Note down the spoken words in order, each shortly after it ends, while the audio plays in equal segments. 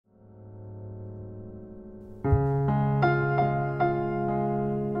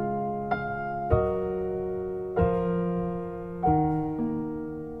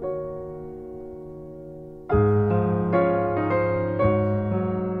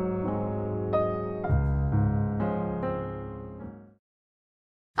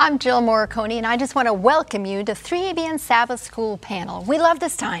I'm Jill Morricone, and I just want to welcome you to 3ABN Sabbath School panel. We love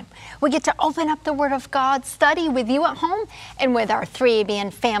this time. We get to open up the Word of God, study with you at home, and with our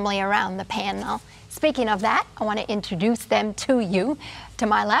 3ABN family around the panel. Speaking of that, I want to introduce them to you. To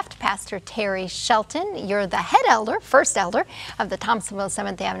my left, Pastor Terry Shelton. You're the head elder, first elder of the Thompsonville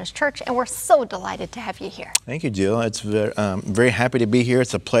Seventh-day Adventist Church, and we're so delighted to have you here. Thank you, Jill. It's very happy to be here.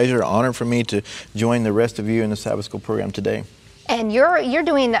 It's a pleasure, honor for me to join the rest of you in the Sabbath School program today. And you're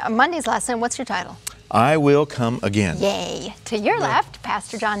doing Monday's lesson. What's your title? I Will Come Again. Yay. To your left,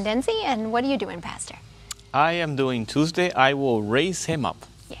 Pastor John Denzi. And what are you doing, Pastor? I am doing Tuesday, I Will Raise Him Up.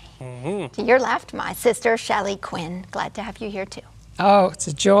 Yay. To your left, my sister, Shelley Quinn. Glad to have you here, too. Oh, it's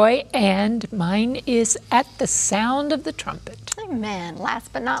a joy, and mine is At the Sound of the Trumpet. Amen.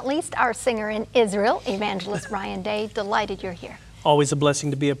 Last but not least, our singer in Israel, Evangelist Ryan Day. Delighted you're here. Always a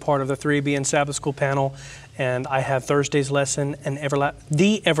blessing to be a part of the 3ABN Sabbath School panel, and I have Thursday's lesson and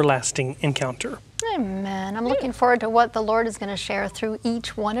the Everlasting Encounter. Amen. I'm looking forward to what the Lord is going to share through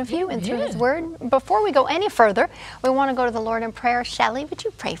each one of you and through His Word. Before we go any further, we want to go to the Lord in prayer. Shelley, would you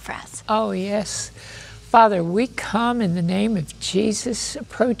pray for us? Oh, yes. Father, we come in the name of Jesus,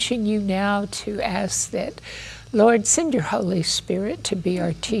 approaching you now to ask that, Lord, send your Holy Spirit to be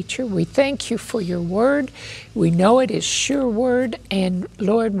our teacher. We thank you for your word. We know it is sure word. And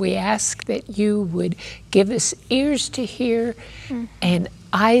Lord, we ask that you would give us ears to hear and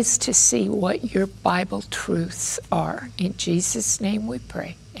eyes to see what your Bible truths are. In Jesus' name we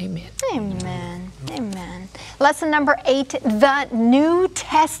pray. Amen. Amen. Amen. Lesson number 8, the New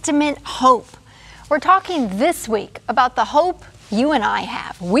Testament hope. We're talking this week about the hope you and I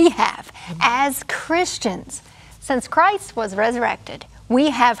have, we have, as Christians. Since Christ was resurrected, we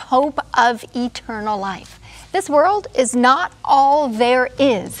have hope of eternal life. This world is not all there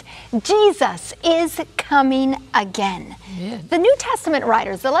is. Jesus is coming again. Amen. The New Testament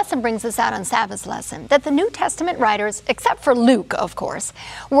writers, the lesson brings us out on Sabbath's lesson, that the New Testament writers, except for Luke, of course,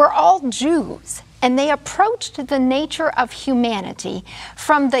 were all Jews. And they approached the nature of humanity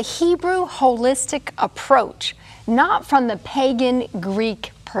from the Hebrew holistic approach, not from the pagan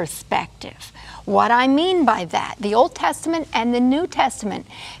Greek perspective. What I mean by that, the Old Testament and the New Testament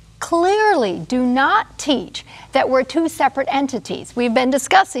clearly do not teach that we're two separate entities. We've been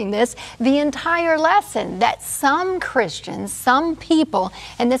discussing this the entire lesson, that some Christians, some people,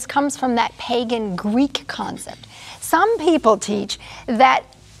 and this comes from that pagan Greek concept, some people teach that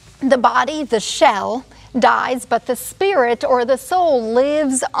the body, the shell, dies, but the spirit or the soul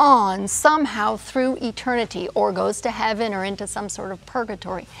lives on somehow through eternity or goes to heaven or into some sort of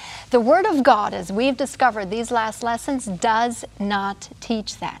purgatory. The Word of God, as we've discovered these last lessons, does not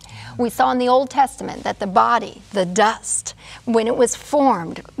teach that. We saw in the Old Testament that the body, the dust, when it was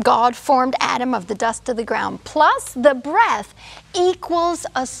formed, God formed Adam of the dust of the ground, plus the breath equals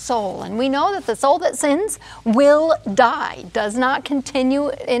a soul. And we know that the soul that sins will die, does not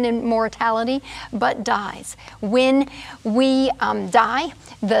continue in immortality, but dies. When we die,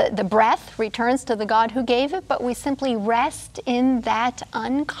 the breath returns to the God who gave it, but we simply rest in that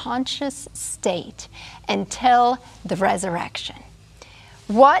unconscious state until the resurrection.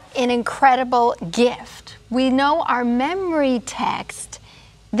 What an incredible gift. We know our memory text.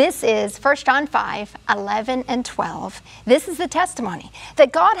 This is 1 John 5, 11 and 12. This is the testimony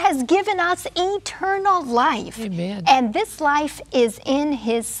that God has given us eternal life. Amen. And this life is in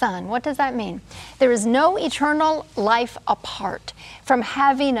His Son. What does that mean? There is no eternal life apart from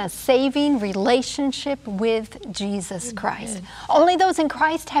having a saving relationship with Jesus Christ. Only those in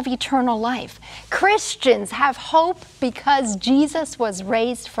Christ have eternal life. Christians have hope because Jesus was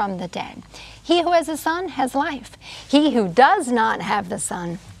raised from the dead. He who has the Son has life. He who does not have the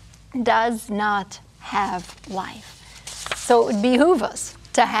Son does not have life. So it would behoove us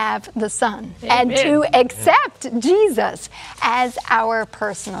to have the Son and to accept Jesus as our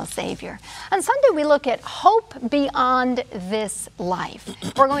personal Savior. On Sunday, we look at hope beyond this life.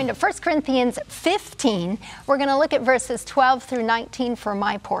 We're going to 1 Corinthians 15. We're going to look at verses 12 through 19 for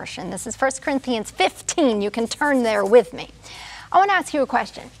my portion. This is 1 Corinthians 15. You can turn there with me. I want to ask you a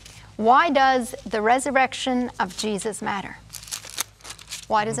question. Why does the resurrection of Jesus matter?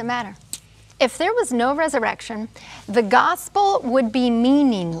 Why does it matter? If there was no resurrection, the gospel would be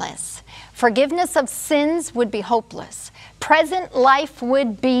meaningless. Forgiveness of sins would be hopeless. Present life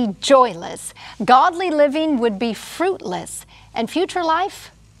would be joyless. Godly living would be fruitless. And future life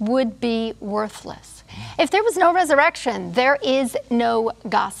would be worthless. If there was no resurrection, there is no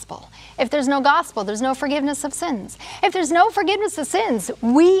gospel. If there's no gospel, there's no forgiveness of sins. If there's no forgiveness of sins,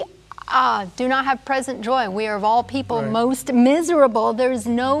 we do not have present joy. We are of all people most miserable. There's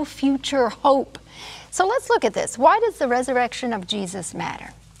no future hope. So let's look at this. Why does the resurrection of Jesus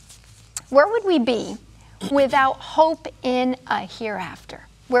matter? Where would we be without hope in a hereafter?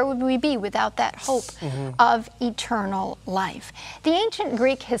 Where would we be without that hope of eternal life? The ancient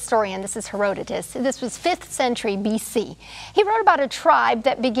Greek historian, this is Herodotus, this was 5th century BC. He wrote about a tribe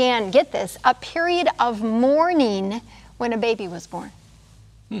that began, get this, a period of mourning when a baby was born.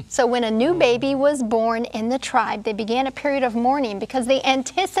 So when a new baby was born in the tribe, they began a period of mourning because they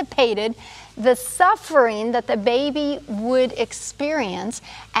anticipated the suffering that the baby would experience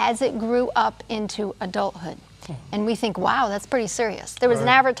as it grew up into adulthood. And we think, wow, that's pretty serious. There was an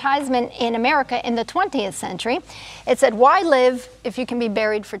advertisement in America in the 20th century. It said, why live if you can be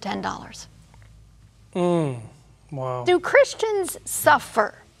buried for $10? Wow. Do Christians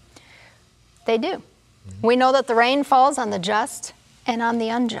suffer? They do. We know that the rain falls on the just and on the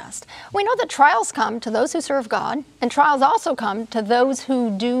unjust. We know that trials come to those who serve God, and trials also come to those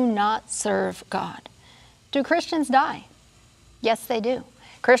who do not serve God. Do Christians die? Yes, they do.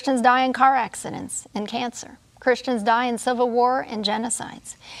 Christians die in car accidents and cancer. Christians die in civil war and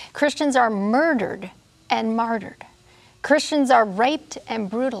genocides. Christians are murdered and martyred. Christians are raped and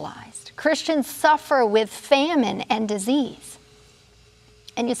brutalized. Christians suffer with famine and disease.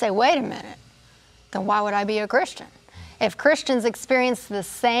 And you say, wait a minute, then why would I be a Christian? If Christians experience the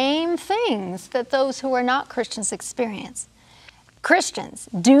same things that those who are not Christians experience. Christians,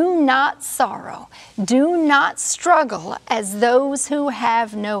 do not sorrow, do not struggle as those who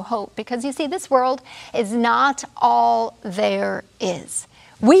have no hope. Because you see, this world is not all there is.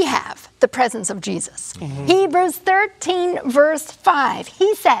 We have the presence of Jesus. Hebrews 13, verse 5,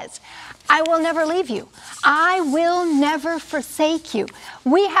 he says, I will never leave you. I will never forsake you.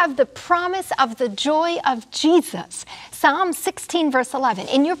 We have the promise of the joy of Jesus. Psalm 16, verse 11,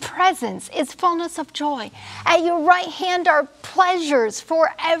 in your presence is fullness of joy. At your right hand are pleasures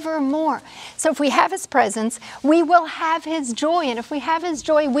forevermore. So if we have his presence, we will have his joy. And if we have his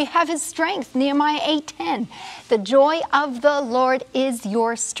joy, we have his strength. Nehemiah 8:10, the joy of the Lord is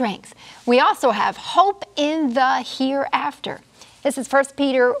your strength. We also have hope in the hereafter. This is 1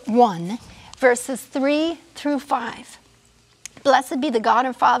 Peter 1, verses 3 through 5. Blessed be the God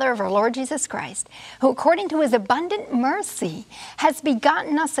and Father of our Lord Jesus Christ, who according to his abundant mercy has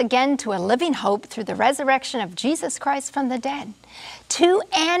begotten us again to a living hope through the resurrection of Jesus Christ from the dead, to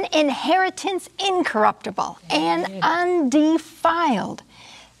an inheritance incorruptible and undefiled,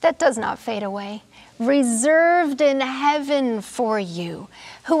 that does not fade away, reserved in heaven for you,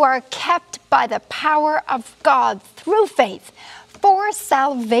 who are kept by the power of God through faith, for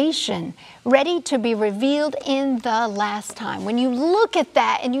salvation, ready to be revealed in the last time. When you look at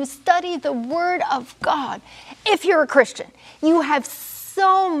that and you study the Word of God, if you're a Christian, you have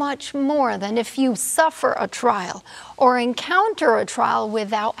so much more than if you suffer a trial or encounter a trial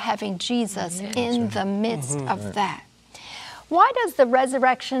without having Jesus in the midst of that. Why does the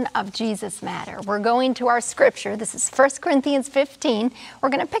resurrection of Jesus matter? We're going to our scripture. This is 1 Corinthians 15. We're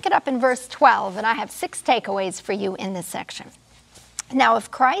going to pick it up in verse 12, and I have 6 takeaways for you in this section. Now,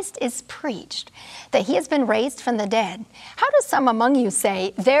 if Christ is preached that he has been raised from the dead, how do some among you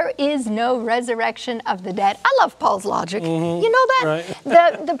say there is no resurrection of the dead? I love Paul's logic. You know that?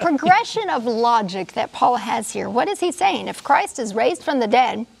 Right. The progression of logic that Paul has here. What is he saying? If Christ is raised from the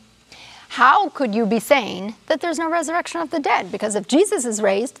dead, how could you be saying that there's no resurrection of the dead? Because if Jesus is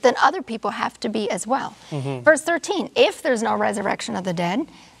raised, then other people have to be as well. Verse 13, if there's no resurrection of the dead,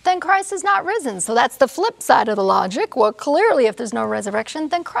 then Christ is not risen. So that's the flip side of the logic. Well, clearly, if there's no resurrection,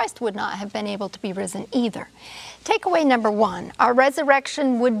 then Christ would not have been able to be risen either. Takeaway number 1, our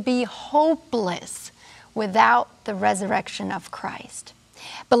resurrection would be hopeless without the resurrection of Christ.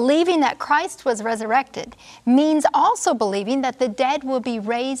 Believing that Christ was resurrected means also believing that the dead will be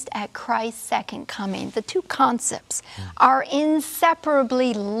raised at Christ's second coming. The two concepts are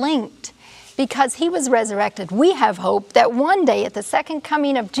inseparably linked. Because he was resurrected, we have hope that one day at the second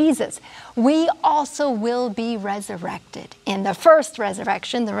coming of Jesus, we also will be resurrected. In the first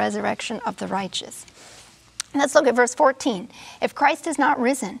resurrection, the resurrection of the righteous. Let's look at verse 14. If Christ is not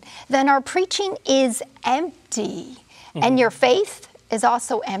risen, then our preaching is empty, and your faith is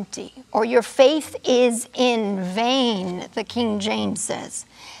also empty, or your faith is in vain, the King James says.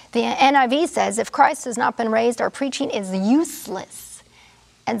 The NIV says, if Christ has not been raised, our preaching is useless.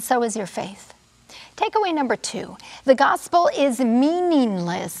 And so is your faith. Takeaway number 2, the gospel is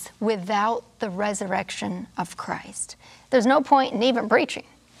meaningless without the resurrection of Christ. There's no point in even preaching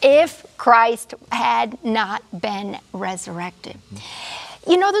if Christ had not been resurrected.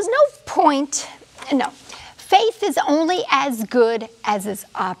 You know, there's no point, no. Faith is only as good as its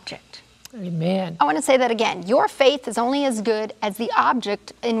object. Amen. I want to say that again. Your faith is only as good as the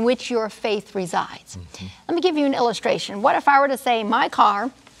object in which your faith resides. Let me give you an illustration. What if I were to say my car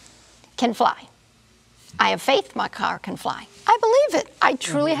can fly. I have faith my car can fly. I believe it. I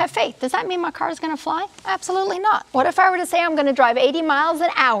truly have faith. Does that mean my car is going to fly? Absolutely not. What if I were to say I'm going to drive 80 miles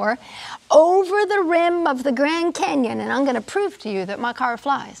an hour over the rim of the Grand Canyon and I'm going to prove to you that my car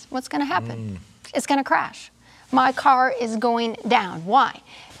flies? What's going to happen? It's going to crash. My car is going down. Why?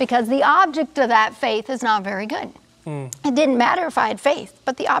 Because the object of that faith is not very good. It didn't matter if I had faith,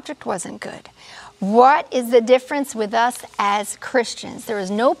 but the object wasn't good. What is the difference with us as Christians? There is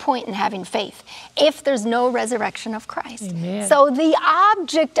no point in having faith if there's no resurrection of Christ. Amen. So the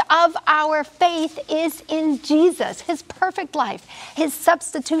object of our faith is in Jesus, his perfect life, his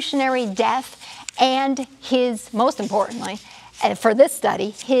substitutionary death, and his, most importantly, and for this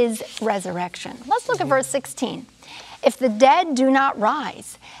study, his resurrection. Let's look at verse 16. If the dead do not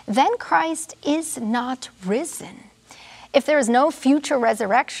rise, then Christ is not risen. If there is no future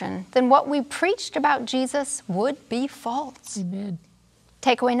resurrection, then what we preached about Jesus would be false. Amen.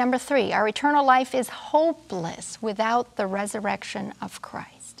 Takeaway number 3, our eternal life is hopeless without the resurrection of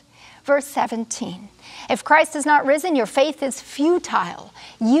Christ. Verse 17, if Christ is not risen, your faith is futile.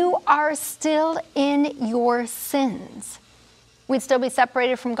 You are still in your sins. We'd still be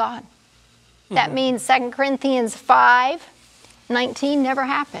separated from God. That means 2 Corinthians 5:19 never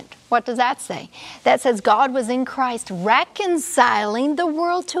happened. What does that say? That says God was in Christ reconciling the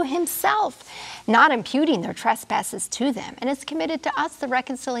world to himself, not imputing their trespasses to them. And it's committed to us the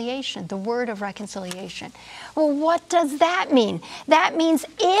reconciliation, the word of reconciliation. Well, what does that mean? That means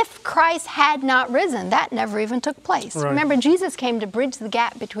if Christ had not risen, that never even took place. Right. Remember, Jesus came to bridge the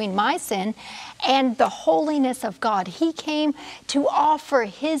gap between my sin and the holiness of God. He came to offer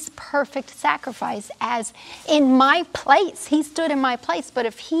his perfect sacrifice as in my place. He stood in my place. But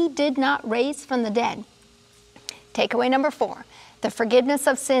if he did not raise from the dead, takeaway number 4, the forgiveness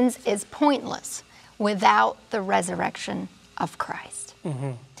of sins is pointless without the resurrection of Christ.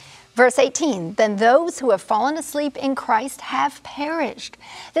 Verse 18, then those who have fallen asleep in Christ have perished.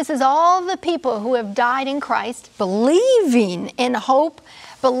 This is all the people who have died in Christ, believing in hope,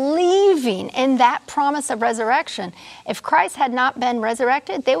 believing in that promise of resurrection. If Christ had not been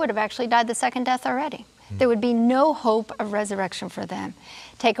resurrected, they would have actually died the second death already. There would be no hope of resurrection for them.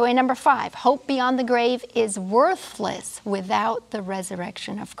 Takeaway number 5, hope beyond the grave is worthless without the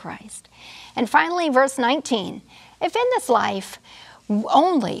resurrection of Christ. And finally, verse 19, if in this life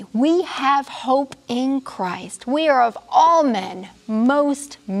only we have hope in Christ, we are of all men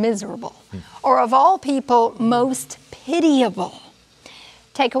most miserable, or of all people most pitiable.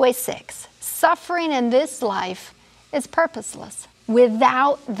 Takeaway 6, suffering in this life is purposeless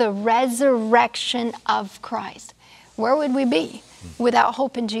without the resurrection of Christ. Where would we be without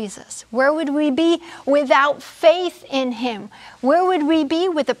hope in Jesus? Where would we be without faith in him? Where would we be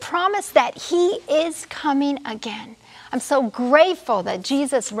with the promise that he is coming again? I'm so grateful that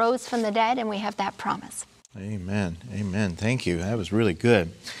Jesus rose from the dead and we have that promise. Amen. Amen. Thank you. That was really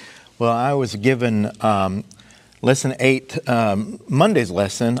good. Well, I was given lesson 8, Monday's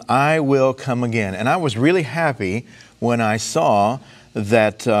lesson, I will come again. And I was really happy when I saw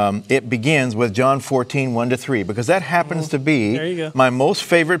that it begins with John 14:1-3, because that happens to be my most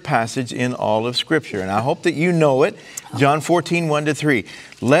favorite passage in all of Scripture. And I hope that you know it. John 14:1-3.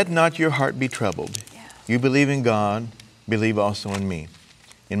 Let not your heart be troubled. You believe in God, believe also in me.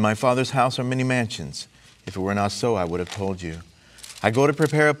 In my Father's house are many mansions. If it were not so, I would have told you. I go to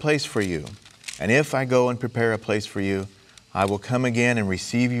prepare a place for you. And if I go and prepare a place for you, I will come again and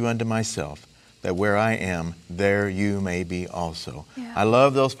receive you unto myself, that where I am, there you may be also. Yeah. I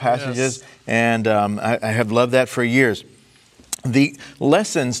love those passages, and I have loved that for years. The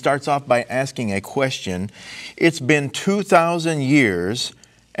lesson starts off by asking a question. It's been 2,000 years,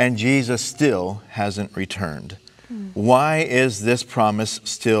 and Jesus still hasn't returned. Why is this promise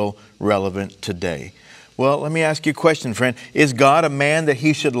still relevant today? Well, let me ask you a question, friend. Is God a man that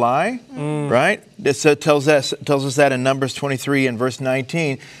he should lie? Right? It tells us that in Numbers 23 and verse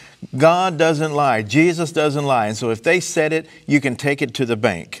 19. God doesn't lie. Jesus doesn't lie. And so if they said it, you can take it to the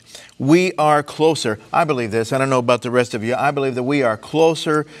bank. We are closer. I believe this. I don't know about the rest of you. I believe that we are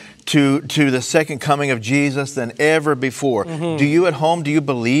closer to the second coming of Jesus than ever before. Do you at home, do you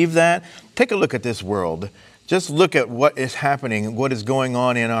believe that? Take a look at this world. Just look at what is happening, what is going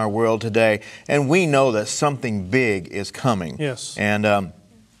on in our world today. And we know that something big is coming. Yes. And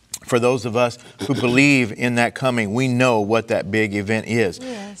for those of us who believe in that coming, we know what that big event is.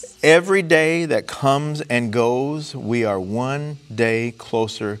 Yes. Every day that comes and goes, we are one day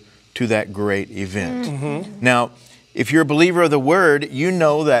closer to that great event. Now, if you're a believer of the Word, you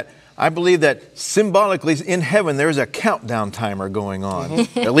know that I believe that symbolically in heaven there's a countdown timer going on.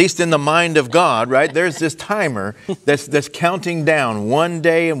 At least in the mind of God, right? There's this timer that's counting down one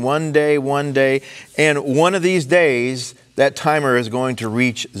day and one day, one day. And one of these days, that timer is going to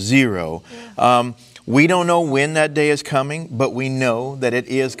reach zero. Yeah. We don't know when that day is coming, but we know that it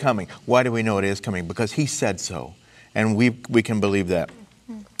is coming. Why do we know it is coming? Because He said so. And we can believe that.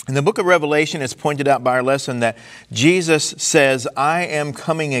 In the book of Revelation, it's pointed out by our lesson that Jesus says, I am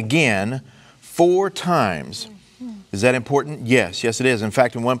coming again 4 times. Is that important? Yes, it is. In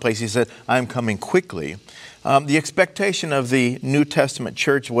fact, in one place He said, I am coming quickly. The expectation of the New Testament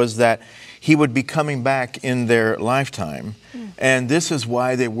church was that He would be coming back in their lifetime. And this is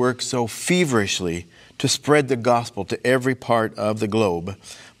why they work so feverishly to spread the gospel to every part of the globe.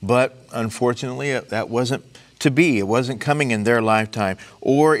 But unfortunately, that wasn't to be. It wasn't coming in their lifetime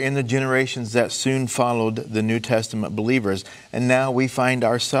or in the generations that soon followed the New Testament believers. And now we find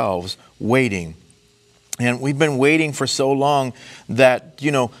ourselves waiting. And we've been waiting for so long that,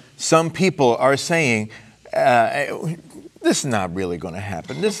 some people are saying, this is not really going to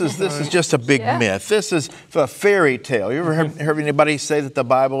happen. This is just a big myth. This is a fairy tale. You ever heard anybody say that the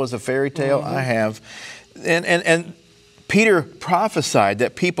Bible is a fairy tale? I have. And Peter prophesied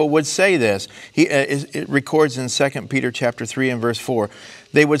that people would say this. It records in 2 Peter chapter 3 and verse 4.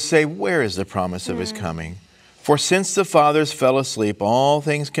 They would say, where is the promise of His coming? For since the fathers fell asleep, all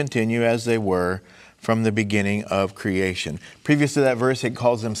things continue as they were from the beginning of creation. Previous to that verse, it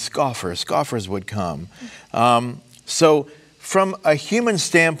calls them scoffers. Scoffers would come. So from a human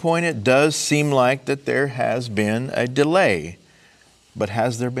standpoint, it does seem like that there has been a delay. But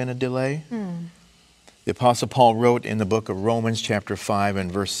has there been a delay? The Apostle Paul wrote in the book of Romans chapter 5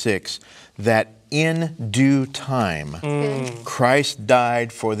 and verse 6 that in due time Christ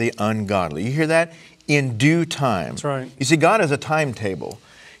died for the ungodly. You hear that? In due time. That's right. You see, God has a timetable.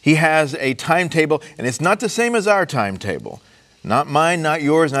 He has a timetable, and it's not the same as our timetable. Not mine, not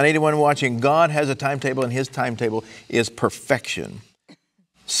yours, not anyone watching. God has a timetable, and His timetable is perfection.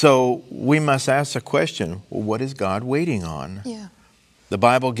 So we must ask the question, well, what is God waiting on? Yeah. The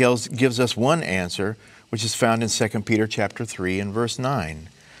Bible gives us one answer, which is found in 2 Peter chapter 3 and verse 9,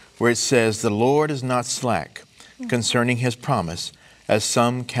 where it says, the Lord is not slack concerning His promise, as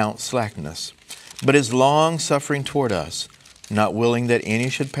some count slackness, but is long-suffering toward us, not willing that any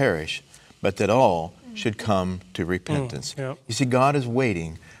should perish, but that all should come to repentance. You see, God is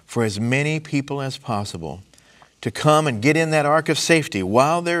waiting for as many people as possible to come and get in that ark of safety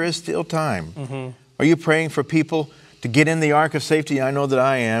while there is still time. Are you praying for people to get in the ark of safety? I know that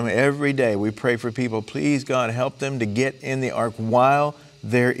I am. Every day we pray for people. Please, God, help them to get in the ark while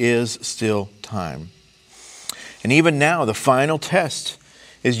there is still time. And even now, the final test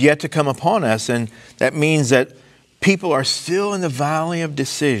is yet to come upon us. And that means that people are still in the valley of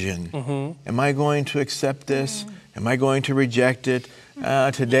decision. Am I going to accept this? Am I going to reject it?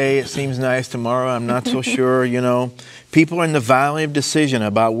 Today it seems nice. Tomorrow I'm not so sure, People are in the valley of decision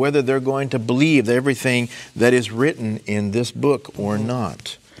about whether they're going to believe everything that is written in this book or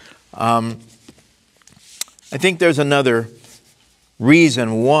not. I think there's another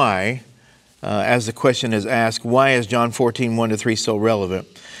reason why, as the question is asked, why is John 14, 1-3 so relevant?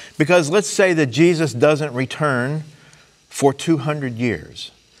 Because let's say that Jesus doesn't return for 200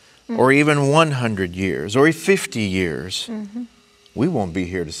 years, or even 100 years, or 50 years. We won't be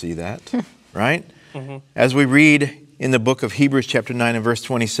here to see that, right? As we read in the book of Hebrews chapter 9 and verse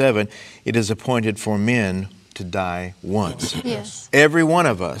 27, it is appointed for men to die once. Yes. Every one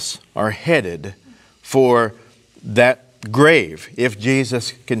of us are headed for that grave if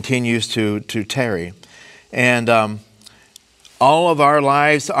Jesus continues to tarry. And all of our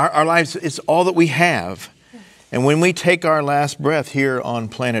lives, it's all that we have. And when we take our last breath here on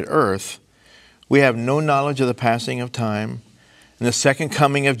planet Earth, we have no knowledge of the passing of time. And the second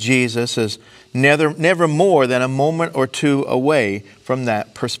coming of Jesus is never more than a moment or two away from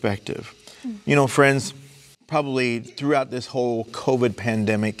that perspective. Friends, probably throughout this whole COVID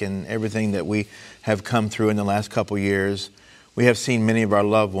pandemic and everything that we have come through in the last couple years, we have seen many of our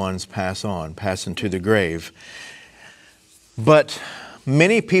loved ones pass into the grave. But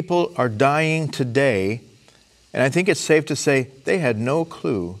many people are dying today, and I think it's safe to say they had no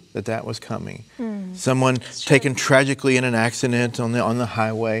clue that was coming. Someone taken tragically in an accident on the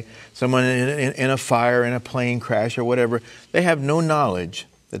highway, someone in a fire, in a plane crash or whatever. They have no knowledge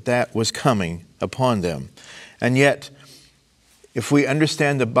that was coming upon them. And yet, if we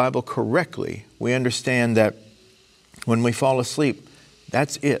understand the Bible correctly, we understand that when we fall asleep,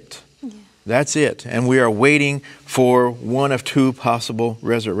 that's it. That's it. And we are waiting for one of 2 possible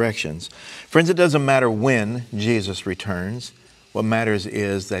resurrections. Friends, it doesn't matter when Jesus returns. What matters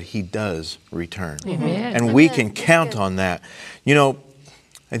is that he does return. Amen. And we can count on that. You know,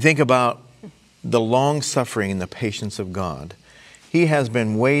 I think about the long suffering and the patience of God. He has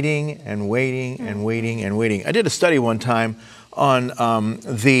been waiting and waiting and waiting and waiting. I did a study one time on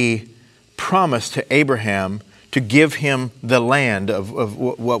the promise to Abraham to give him the land of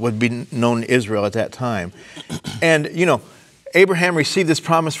what would be known Israel at that time. And, you know, Abraham received this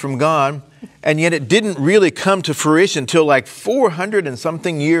promise from God, and yet it didn't really come to fruition until like 400 and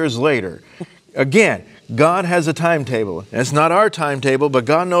something years later. Again, God has a timetable. And it's not our timetable, but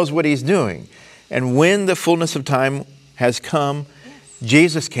God knows what he's doing. And when the fullness of time has come,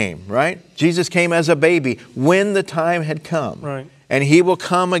 Jesus came, right? Jesus came as a baby when the time had come. Right. And he will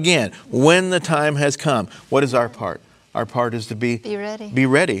come again when the time has come. What is our part? Our part is to be ready. Be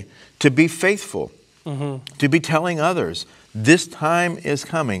ready, to be faithful, to be telling others, this time is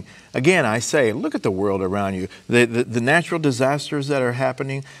coming. Again, I say, look at the world around you. The natural disasters that are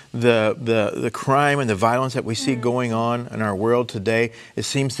happening, the crime and the violence that we see going on in our world today, it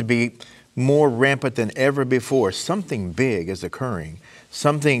seems to be more rampant than ever before. Something big is occurring.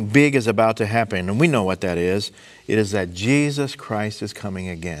 Something big is about to happen, and we know what that is. It is that Jesus Christ is coming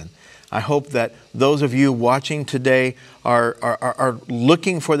again. I hope that those of you watching today are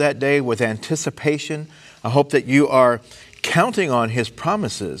looking for that day with anticipation. I hope that you are counting on his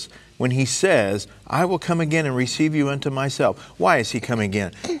promises when he says, I will come again and receive you unto myself. Why is he coming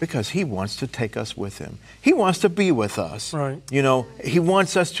again? Because he wants to take us with him. He wants to be with us. Right. You know, he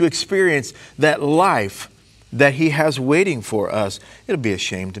wants us to experience that life that he has waiting for us. It'll be a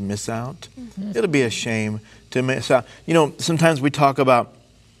shame to miss out. It'll be a shame to miss out. You know, sometimes we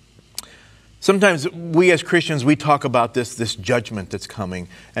as Christians, we talk about this judgment that's coming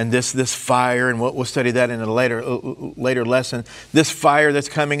and this fire, and we'll study that in a later lesson, this fire that's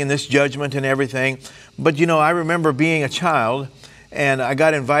coming and this judgment and everything. But you know, I remember being a child, and I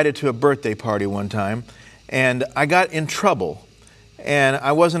got invited to a birthday party one time, and I got in trouble, and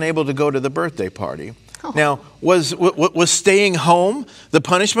I wasn't able to go to the birthday party. Now, was staying home the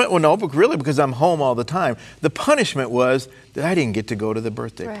punishment? Well, no, but really, because I'm home all the time. The punishment was that I didn't get to go to the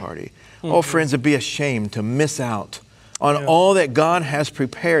birthday party. Oh, friends, it'd be a shame to miss out on all that God has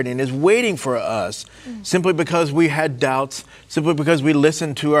prepared and is waiting for us simply because we had doubts, simply because we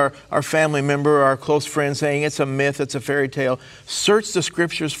listened to our family member, our close friend saying it's a myth, it's a fairy tale. Search the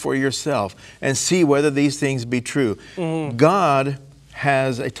scriptures for yourself and see whether these things be true. God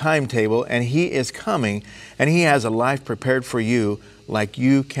has a timetable, and he is coming, and he has a life prepared for you like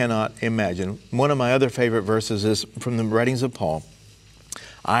you cannot imagine. One of my other favorite verses is from the writings of Paul.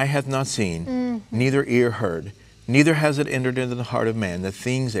 Eye hath not seen, neither ear heard, neither has it entered into the heart of man, the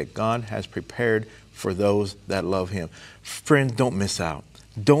things that God has prepared for those that love him. Friends, don't miss out.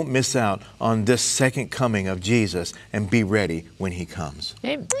 Don't miss out on this second coming of Jesus, and be ready when he comes.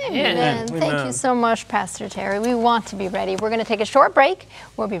 Amen. Amen. Thank you so much, Pastor Terry. We want to be ready. We're going to take a short break.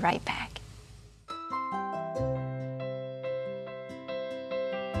 We'll be right back.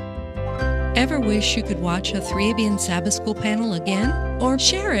 Ever wish you could watch a 3ABN Sabbath School panel again? Or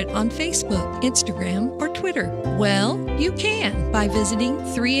share it on Facebook, Instagram, or Twitter? Well, you can by visiting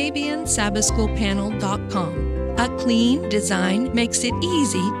 3ABNSabbathSchoolPanel.com. A clean design makes it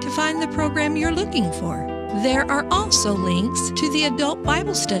easy to find the program you're looking for. There are also links to the Adult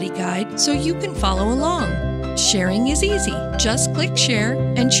Bible Study Guide so you can follow along. Sharing is easy. Just click share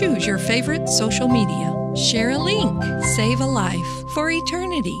and choose your favorite social media. Share a link. Save a life for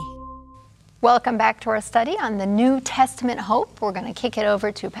eternity. Welcome back to our study on the New Testament hope. We're going to kick it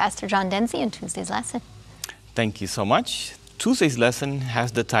over to Pastor John Dempsey in Tuesday's lesson. Thank you so much. Tuesday's lesson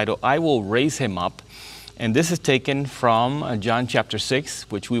has the title, I Will Raise Him Up. And this is taken from John chapter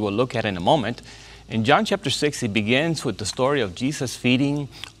 6, which we will look at in a moment. In John chapter 6, it begins with the story of Jesus feeding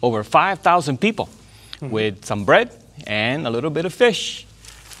over 5,000 people with some bread and a little bit of fish.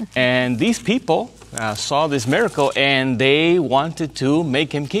 And these people saw this miracle, and they wanted to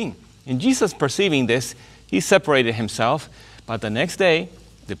make him king. And Jesus, perceiving this, he separated himself. But the next day,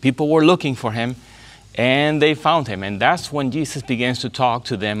 the people were looking for him, and they found him. And that's when Jesus begins to talk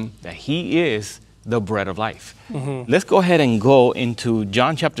to them that he is the bread of life. Let's go ahead and go into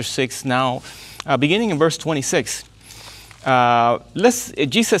John chapter 6 now, beginning in verse 26.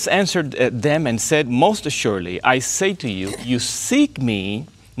 Jesus answered them and said, Most assuredly, I say to you, you seek me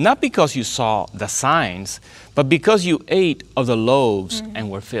not because you saw the signs, but because you ate of the loaves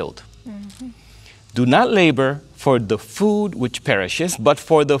and were filled. Do not labor for the food which perishes, but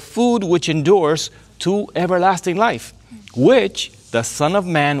for the food which endures to everlasting life, which the Son of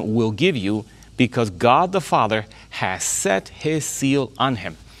Man will give you, because God the Father has set his seal on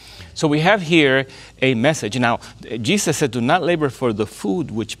him. So we have here a message. Now, Jesus said, do not labor for the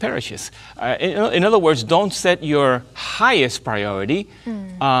food which perishes. In other words, don't set your highest priority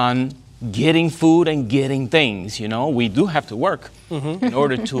on getting food and getting things. You know, we do have to work in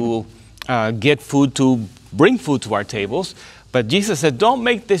order to get food, to bring food to our tables. But Jesus said, don't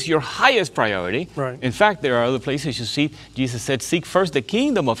make this your highest priority. Right. In fact, there are other places you see, Jesus said, seek first the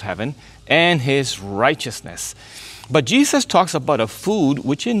kingdom of heaven and his righteousness. But Jesus talks about a food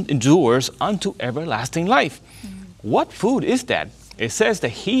which endures unto everlasting life. What food is that? It says that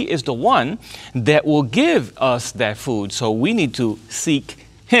he is the one that will give us that food. So we need to seek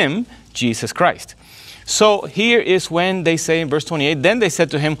him, Jesus Christ. So here is when they say in verse 28, then they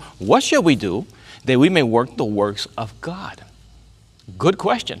said to him, what shall we do that we may work the works of God? Good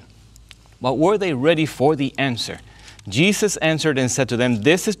question. But were they ready for the answer? Jesus answered and said to them,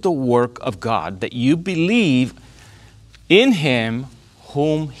 this is the work of God, that you believe in him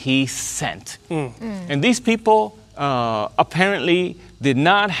whom he sent. And these people apparently did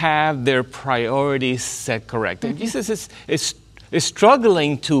not have their priorities set correct. And Jesus is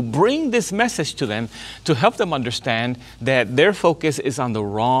struggling to bring this message to them to help them understand that their focus is on the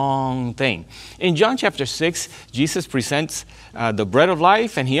wrong thing. In John chapter 6, Jesus presents the bread of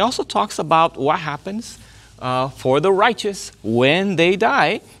life, and he also talks about what happens for the righteous when they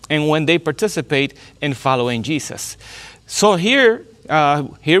die and when they participate in following Jesus. So here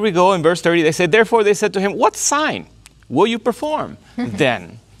we go in verse 30. They said, therefore they said to him, what sign will you perform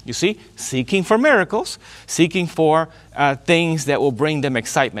then? You see, seeking for miracles, seeking for things that will bring them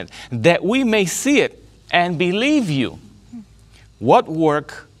excitement, that we may see it and believe you. What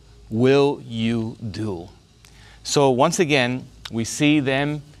work will you do? So once again, we see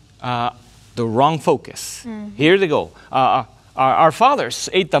them the wrong focus. Here they go. Our fathers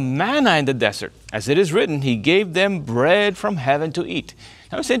ate the manna in the desert. As it is written, he gave them bread from heaven to eat.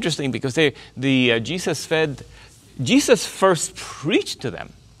 Now it's interesting because Jesus first preached to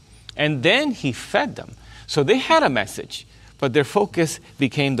them, and then he fed them. So they had a message, but their focus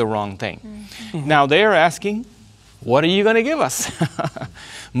became the wrong thing. Now they are asking, what are you going to give us?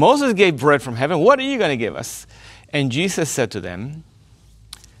 Moses gave bread from heaven. What are you going to give us? And Jesus said to them,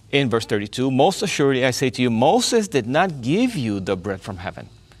 in verse 32, most assuredly I say to you, Moses did not give you the bread from heaven,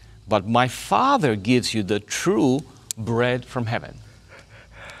 but my Father gives you the true bread from heaven.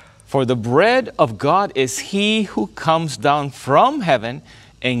 For the bread of God is he who comes down from heaven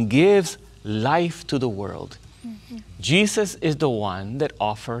and gives life to the world. Jesus is the one that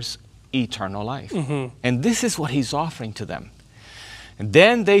offers eternal life. And this is what he's offering to them. And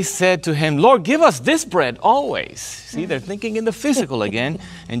then they said to him, Lord, give us this bread always. See, they're thinking in the physical again.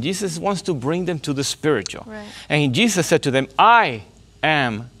 And Jesus wants to bring them to the spiritual. Right. And Jesus said to them, I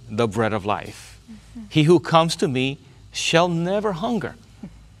am the bread of life. He who comes to me shall never hunger.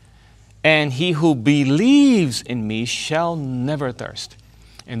 And he who believes in me shall never thirst.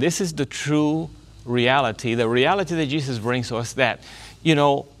 And this is the true reality, the reality that Jesus brings to us, that, you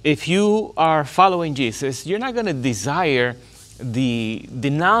know, if you are following Jesus, you're not going to desire the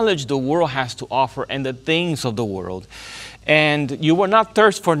knowledge the world has to offer and the things of the world. And you will not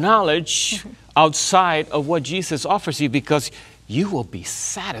thirst for knowledge outside of what Jesus offers you, because you will be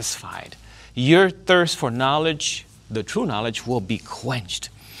satisfied. Your thirst for knowledge, the true knowledge, will be quenched.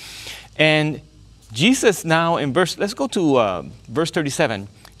 And Jesus now in let's go to verse 37.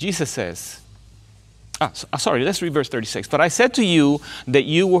 Jesus says, let's read verse 36. But I said to you that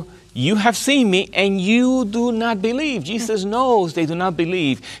you have seen me and you do not believe. Jesus knows they do not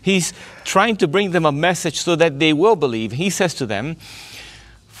believe. He's trying to bring them a message so that they will believe. He says to them,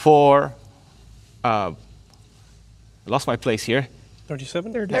 I lost my place here.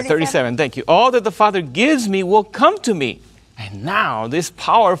 37? 37, thank you. All that the Father gives me will come to me. And now this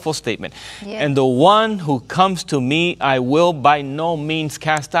powerful statement. Yeah. And the one who comes to me, I will by no means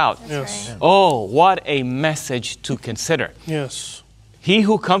cast out. Yes. Right. Oh, what a message to consider. Yes. He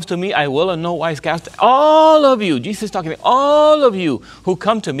who comes to me, I will in no wise cast out. All of you, Jesus is talking, all of you who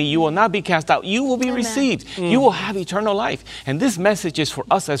come to me, you will not be cast out. You will be received. You will have eternal life. And this message is for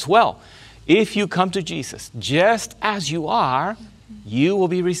us as well. If you come to Jesus, just as you are, you will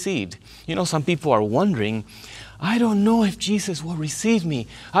be received. You know, some people are wondering, I don't know if Jesus will receive me.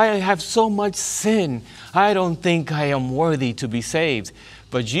 I have so much sin. I don't think I am worthy to be saved.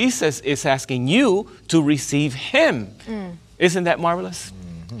 But Jesus is asking you to receive him. Isn't that marvelous?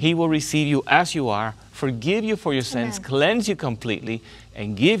 He will receive you as you are, forgive you for your sins, cleanse you completely,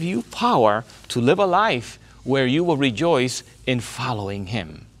 and give you power to live a life where you will rejoice in following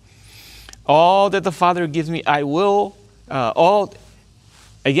him. All that the Father gives me, I will,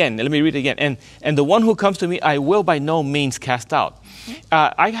 Again, let me read it again. And the one who comes to me, I will by no means cast out.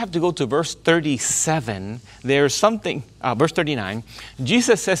 I have to go to verse 37. There's something, verse 39.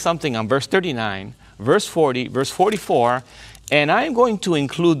 Jesus says something on verse 39, verse 40, verse 44, and I'm going to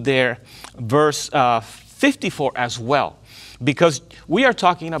include there verse 54 as well, because we are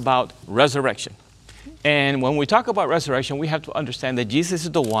talking about resurrection. And when we talk about resurrection, we have to understand that Jesus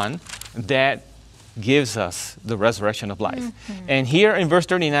is the one that gives us the resurrection of life. And here in verse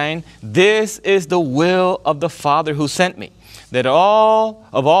 39, this is the will of the Father who sent me, that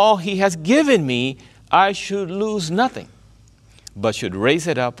all he has given me, I should lose nothing, but should raise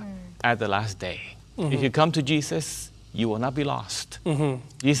it up at the last day. If you come to Jesus, you will not be lost.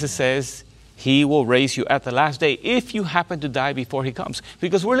 Jesus says he will raise you at the last day if you happen to die before he comes.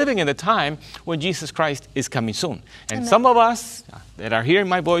 Because we're living in a time when Jesus Christ is coming soon. And some of us that are hearing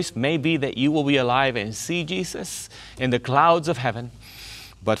my voice, may be that you will be alive and see Jesus in the clouds of heaven.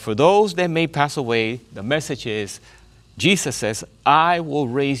 But for those that may pass away, the message is, Jesus says, I will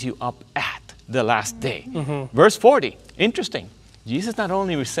raise you up at the last day. Verse 40, interesting. Jesus not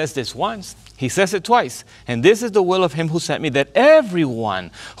only says this once, he says it twice. And this is the will of him who sent me, that everyone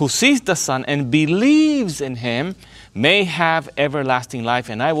who sees the Son and believes in him may have everlasting life,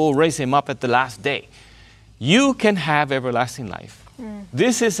 and I will raise him up at the last day. You can have everlasting life.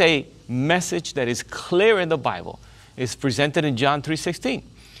 This is a message that is clear in the Bible. It's presented in John 3:16.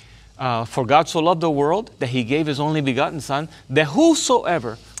 For God so loved the world that he gave his only begotten Son, that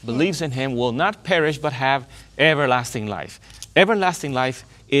whosoever believes in him will not perish but have everlasting life. Everlasting life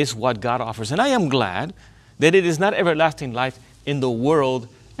is what God offers. And I am glad that it is not everlasting life in the world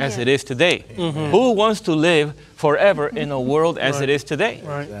as it is today. Who wants to live forever in a world as it is today?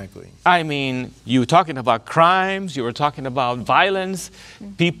 Exactly. I mean, you were talking about crimes, you were talking about violence,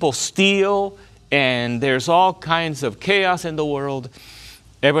 people steal, and there's all kinds of chaos in the world.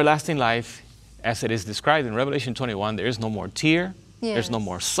 Everlasting life, as it is described in Revelation 21, there is no more tear. There's no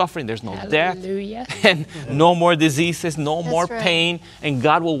more suffering. There's no death. And no more diseases, no more pain. And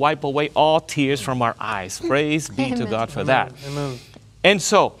God will wipe away all tears from our eyes. Praise be to God for that. Amen. And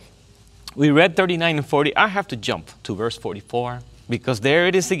so, we read 39 and 40. I have to jump to verse 44, because there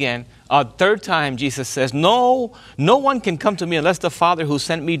it is again. A third time Jesus says, no one can come to me unless the Father who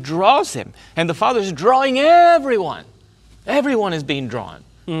sent me draws him. And the Father is drawing everyone. Everyone is being drawn.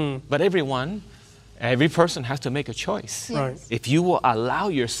 But every person has to make a choice. If you will allow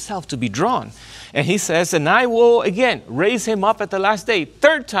yourself to be drawn. And he says, and I will again raise him up at the last day.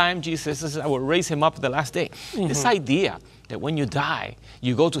 Third time, Jesus says, I will raise him up at the last day. This idea that when you die,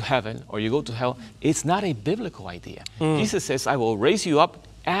 you go to heaven or you go to hell, it's not a biblical idea. Jesus says, I will raise you up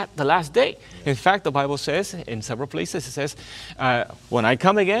at the last day. In fact, the Bible says in several places, it says, when I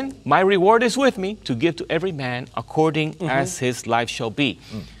come again, my reward is with me to give to every man according as his life shall be.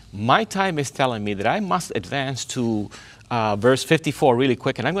 My time is telling me that I must advance to verse 54 really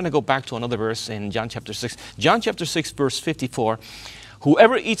quick. And I'm going to go back to another verse in John chapter 6. John chapter 6, verse 54.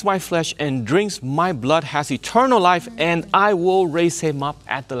 Whoever eats my flesh and drinks my blood has eternal life, and I will raise him up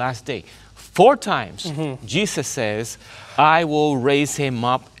at the last day. 4 times, Jesus says, I will raise him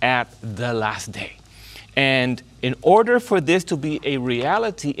up at the last day. And in order for this to be a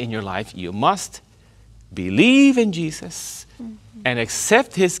reality in your life, you must believe in Jesus and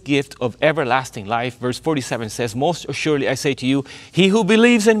accept his gift of everlasting life. Verse 47 says, most assuredly I say to you, he who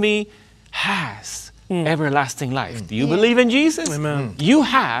believes in me has everlasting life. Do you believe in Jesus? Amen. You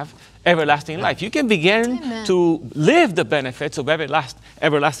have everlasting life. You can begin to live the benefits of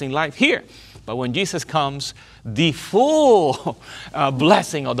everlasting life here. But when Jesus comes, the full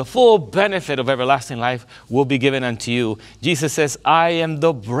blessing or the full benefit of everlasting life will be given unto you. Jesus says, I am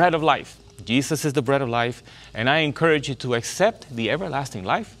the bread of life. Jesus is the bread of life, and I encourage you to accept the everlasting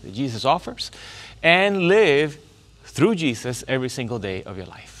life that Jesus offers and live through Jesus every single day of your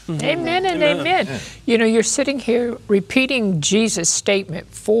life. Amen and amen. You know, you're sitting here repeating Jesus' statement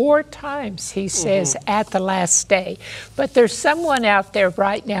 4 times. He says, at the last day. But there's someone out there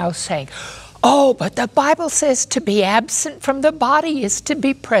right now saying, oh, but the Bible says to be absent from the body is to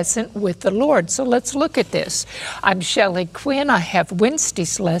be present with the Lord. So let's look at this. I'm Shelley Quinn. I have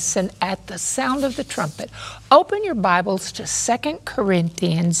Wednesday's lesson at the sound of the trumpet. Open your Bibles to 2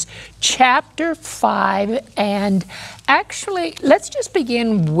 Corinthians chapter 5. And actually, let's just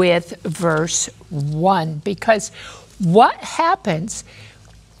begin with verse 1. Because what happens,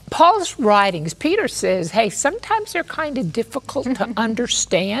 Paul's writings, Peter says, hey, sometimes they're kind of difficult to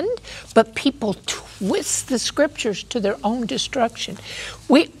understand, but people twist the scriptures to their own destruction.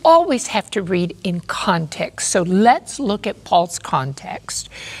 We always have to read in context. So let's look at Paul's context.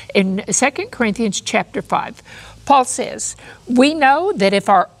 In 2 Corinthians chapter 5, Paul says, we know that if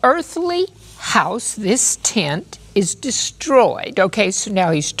our earthly house, this tent, is destroyed. Okay, so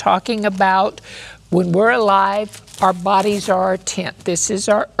now he's talking about when we're alive, our bodies are our tent. This is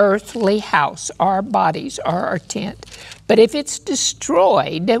our earthly house. Our bodies are our tent. But if it's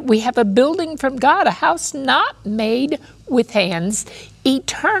destroyed, we have a building from God, a house not made with hands,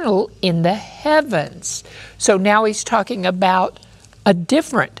 eternal in the heavens. So now he's talking about a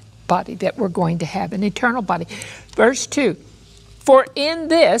different body that we're going to have, an eternal body. Verse 2, for in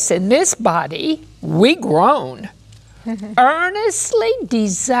this body, we groan, earnestly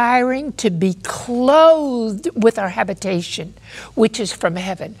desiring to be clothed with our habitation, which is from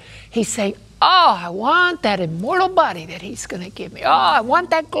heaven. He's saying, oh, I want that immortal body that he's going to give me. Oh, I want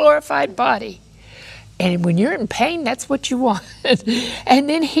that glorified body. And when you're in pain, that's what you want. And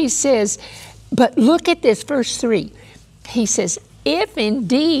then he says, but look at this, verse 3. He says, if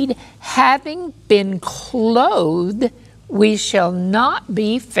indeed having been clothed, we shall not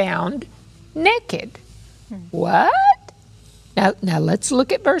be found naked. What? Now let's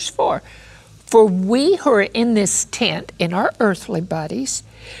look at verse 4. For we who are in this tent, in our earthly bodies,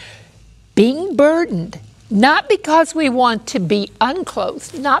 being burdened, not because we want to be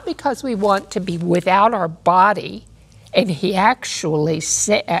unclothed, not because we want to be without our body, and he actually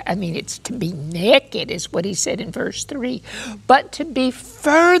said, it's to be naked is what he said in verse 3, but to be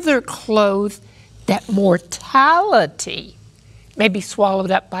further clothed that mortality may be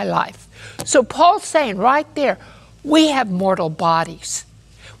swallowed up by life. So Paul's saying right there, we have mortal bodies.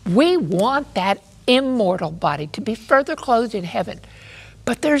 We want that immortal body to be further clothed in heaven.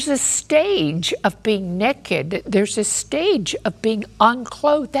 But there's a stage of being naked. There's a stage of being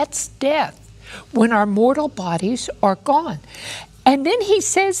unclothed. That's death, when our mortal bodies are gone. And then he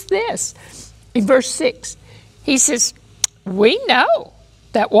says this in verse 6. He says, we know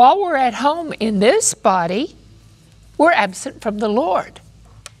that while we're at home in this body, we're absent from the Lord.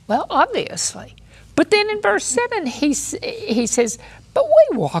 Well, obviously. But then in verse 7, he says, but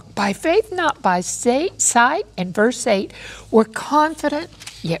we walk by faith, not by sight. And verse 8, we're confident,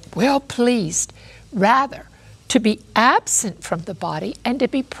 yet well pleased, rather to be absent from the body and to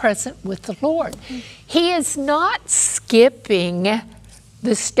be present with the Lord. He is not skipping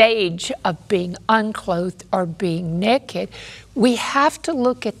the stage of being unclothed or being naked. We have to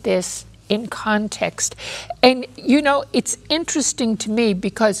look at this in context. And it's interesting to me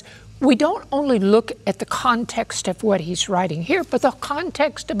because we don't only look at the context of what he's writing here, but the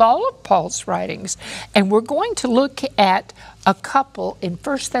context of all of Paul's writings. And we're going to look at a couple in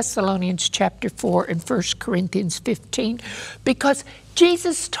 1 Thessalonians chapter 4 and 1 Corinthians 15, because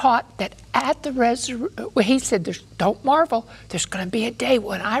Jesus taught that at the resurrection, he said, don't marvel, there's going to be a day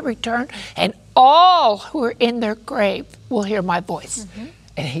when I return, and all who are in their grave will hear my voice.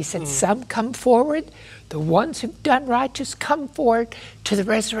 And he said, some come forward, the ones who've done righteous come forward to the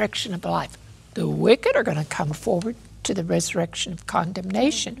resurrection of life. The wicked are going to come forward to the resurrection of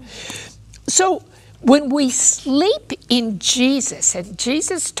condemnation. So when we sleep in Jesus, and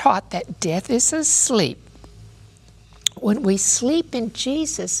Jesus taught that death is asleep, when we sleep in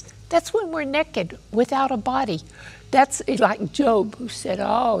Jesus, that's when we're naked, without a body. That's like Job, who said,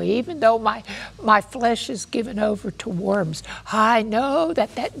 oh, even though my flesh is given over to worms, I know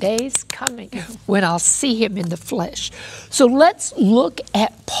that day is coming when I'll see him in the flesh. So let's look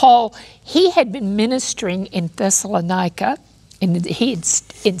at Paul. He had been ministering in Thessalonica, and he had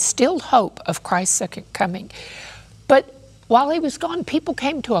instilled hope of Christ's second coming. But while he was gone, people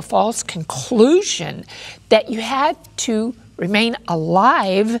came to a false conclusion that you had to remain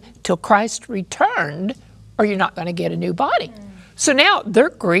alive till Christ returned, or you're not going to get a new body. So now they're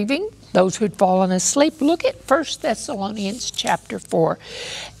grieving those who'd fallen asleep. Look at 1 Thessalonians chapter 4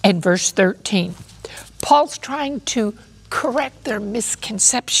 and verse 13. Paul's trying to correct their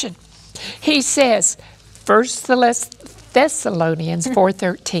misconception. He says, 1 Thessalonians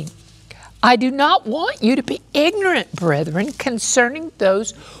 4:13, I do not want you to be ignorant, brethren, concerning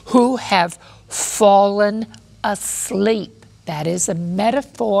those who have fallen asleep. That is a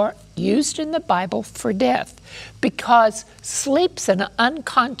metaphor used in the Bible for death, because sleep's an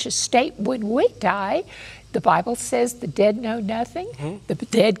unconscious state. When we die, the Bible says the dead know nothing. The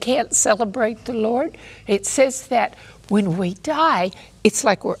dead can't celebrate the Lord. It says that when we die, it's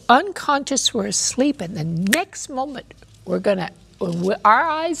like we're unconscious, we're asleep, and the next moment when our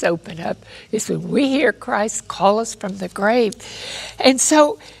eyes open up is when we hear Christ call us from the grave. And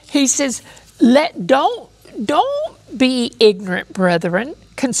so he says, don't be ignorant, brethren,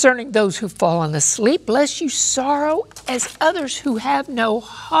 concerning those who've fallen asleep, lest you sorrow as others who have no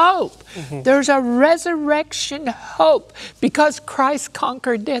hope. There's a resurrection hope because Christ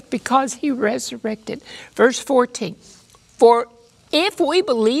conquered death, because he resurrected. Verse 14, for if we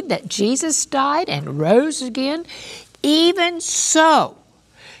believe that Jesus died and rose again, even so,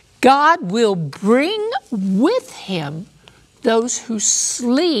 God will bring with him those who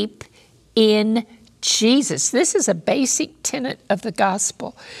sleep in Jesus. This is a basic tenet of the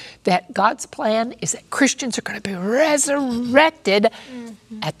gospel, that God's plan is that Christians are going to be resurrected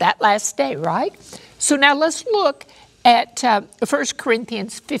at that last day, right? So now let's look at 1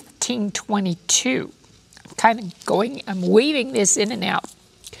 Corinthians 15:22. I'm weaving this in and out.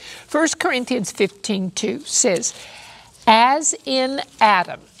 1 Corinthians 15:2 says, as in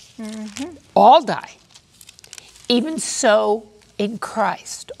Adam, all die, even so in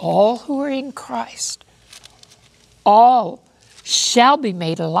Christ, all who are in Christ, all shall be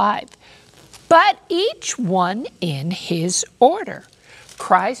made alive, but each one in his order.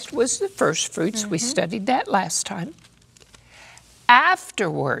 Christ was the first fruits. We studied that last time.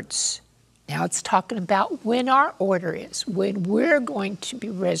 Afterwards, now it's talking about when our order is, when we're going to be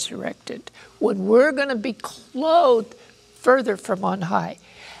resurrected, when we're going to be clothed further from on high.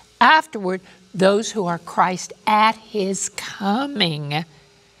 Afterward, those who are Christ at his coming.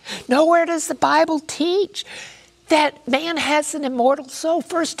 Nowhere does the Bible teach that man has an immortal soul.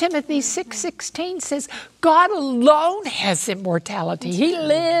 1 Timothy 6:16 says God alone has immortality. He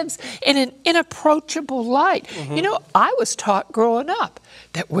lives in an inapproachable light. You know, I was taught growing up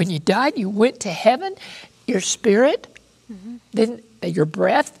that when you died, you went to heaven, your spirit, then your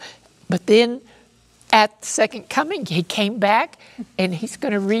breath, but then at the second coming, he came back and he's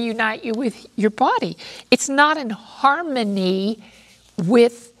going to reunite you with your body. It's not in harmony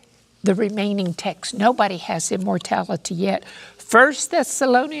with the remaining text. Nobody has immortality yet. 1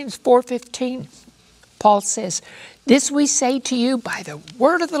 Thessalonians 4:15, Paul says, this we say to you by the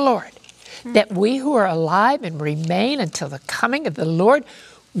word of the Lord, that we who are alive and remain until the coming of the Lord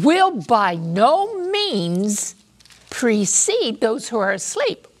will by no means precede those who are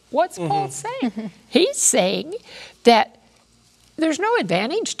asleep. What's Paul saying? He's saying that there's no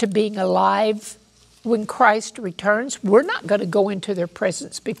advantage to being alive when Christ returns. We're not going to go into their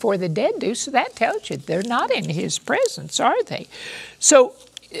presence before the dead do, so that tells you they're not in his presence, are they? So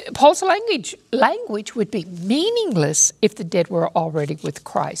Paul's language would be meaningless if the dead were already with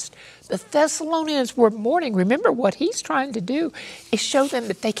Christ. The Thessalonians were mourning. Remember, what he's trying to do is show them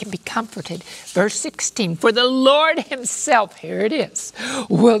that they can be comforted. Verse 16, for the Lord himself, here it is,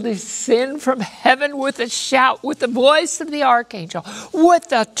 will descend from heaven with a shout, with the voice of the archangel, with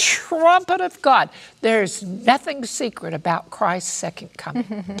the trumpet of God. There's nothing secret about Christ's second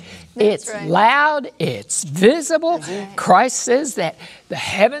coming. It's right. Loud, it's visible. Christ says that the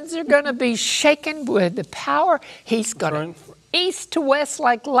heavens are going to be shaken with the power. He's going to east to west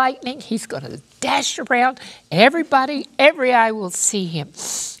like lightning. He's going to dash around. Everybody, every eye will see him.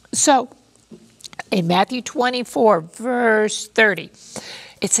 So in Matthew 24, verse 30,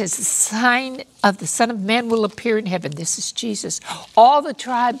 it says, the sign of the Son of Man will appear in heaven. This is Jesus. All the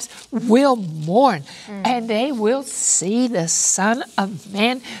tribes will mourn, and they will see the Son of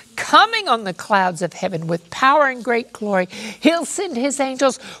Man coming on the clouds of heaven with power and great glory. He'll send his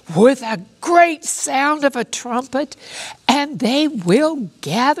angels with a great sound of a trumpet, and they will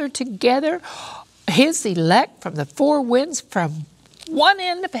gather together his elect from the four winds, from one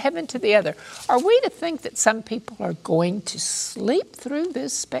end of heaven to the other. Are we to think that some people are going to sleep through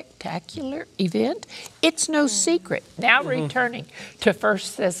this spectacular event? It's no secret. Now returning to 1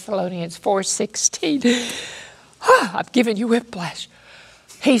 Thessalonians 4:16. I've given you whiplash.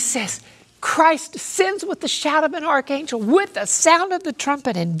 He says, Christ descends with the shout of an archangel, with the sound of the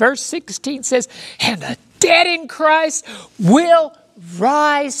trumpet. And verse 16 says, and the dead in Christ will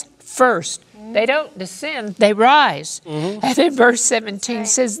rise first. They don't descend, they rise. And then verse 17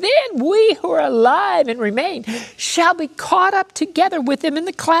 says, then we who are alive and remain shall be caught up together with them in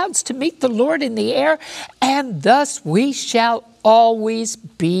the clouds to meet the Lord in the air, and thus we shall always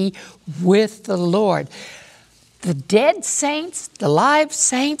be with the Lord. The dead saints, the live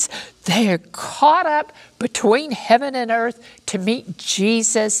saints, they are caught up between heaven and earth to meet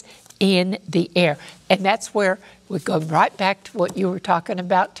Jesus in the air. And that's where we go right back to what you were talking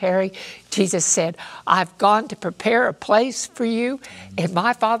about, Terry. Jesus said, I've gone to prepare a place for you. In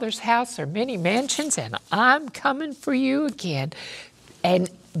my Father's house are many mansions, and I'm coming for you again. And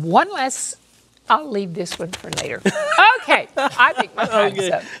one last, I'll leave this one for later. Okay, I think my time's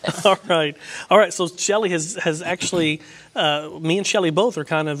up. All right, so Shelley has actually, me and Shelley both are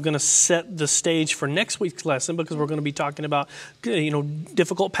kind of going to set the stage for next week's lesson, because we're going to be talking about,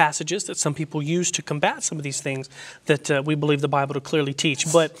 difficult passages that some people use to combat some of these things that we believe the Bible to clearly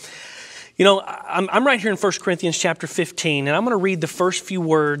teach. But, You know, I'm right here in 1 Corinthians chapter 15, and I'm going to read the first few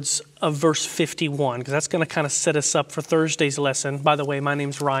words of verse 51, because that's going to kind of set us up for Thursday's lesson. By the way, my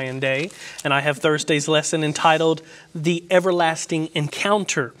name's Ryan Day, and I have Thursday's lesson entitled The Everlasting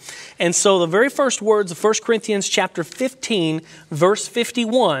Encounter. And so the very first words of 1 Corinthians chapter 15, verse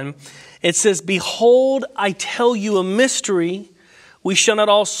 51, it says, "Behold, I tell you a mystery. We shall not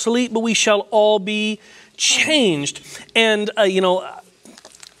all sleep, but we shall all be changed." And, you know,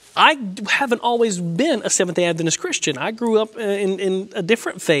 I haven't always been a Seventh-day Adventist Christian. I grew up in a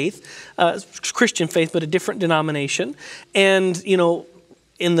different faith, Christian faith, but a different denomination. And, you know,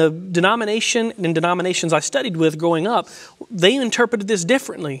 in the denomination and denominations I studied with growing up, they interpreted this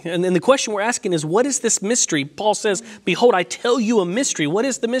differently. And then the question we're asking is, what is this mystery? Paul says, "Behold, I tell you a mystery." What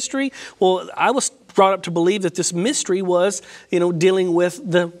is the mystery? Well, I was brought up to believe that this mystery was, you know, dealing with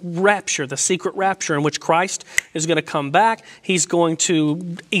the rapture, the secret rapture in which Christ is going to come back. He's going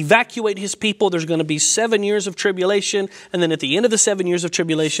to evacuate his people. There's going to be 7 years of tribulation. And then at the end of the 7 years of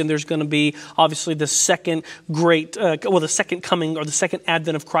tribulation, there's going to be obviously the second great, the second coming or the second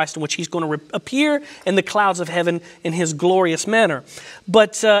advent of Christ, in which he's going to appear in the clouds of heaven in his glorious manner.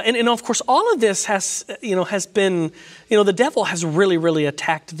 But, and of course, all of this has been, the devil has really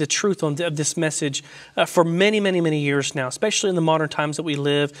attacked the truth of this message for many years now, especially in the modern times that we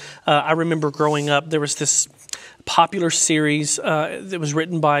live. I remember growing up, there was this popular series that was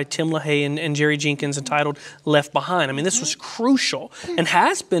written by Tim LaHaye and Jerry Jenkins entitled Left Behind. I mean, this was crucial and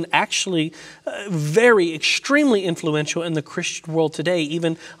has been actually extremely influential in the Christian world today,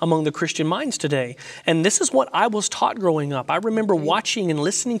 even among the Christian minds today. And this is what I was taught growing up. I remember watching and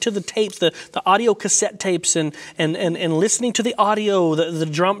listening to the tapes, the audio cassette tapes, and listening to the audio, the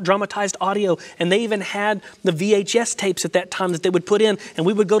dramatized audio. And they even had the VHS tapes at that time that they would put in, and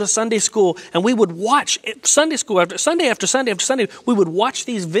we would go to Sunday school and we would watch Sunday school after Sunday after Sunday after Sunday. We would watch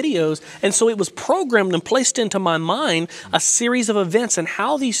these videos, and so it was programmed and placed into my mind a series of events and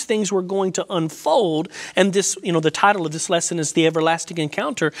how these things were going to unfold. And this, the title of this lesson is The Everlasting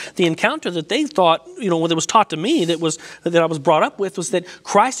Encounter. The encounter that they thought, what was taught to me, that I was brought up with, was that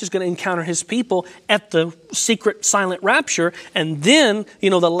Christ is going to encounter his people at the secret silent rapture, and then,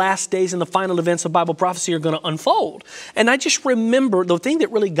 the last days and the final events of Bible prophecy are going to unfold. And I just remember, the thing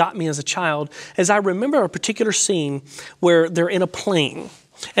that really got me as a child is I remember a particular scene where they're in a plane.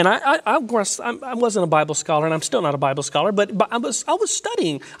 And I wasn't a Bible scholar, and I'm still not a Bible scholar, but I was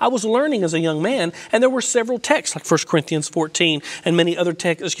studying. I was learning as a young man, and there were several texts, like 1 Corinthians 14 and many other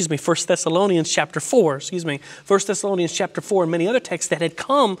texts, 1 Thessalonians chapter 4, 1 Thessalonians chapter 4 and many other texts that had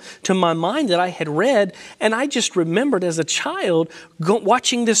come to my mind that I had read. And I just remembered as a child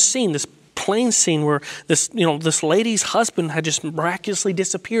watching this scene, this plane scene where this lady's husband had just miraculously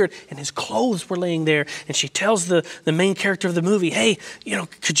disappeared, and his clothes were laying there, and she tells the main character of the movie, "Hey,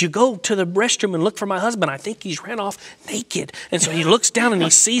 could you go to the restroom and look for my husband? I think he's ran off naked." And so he looks down and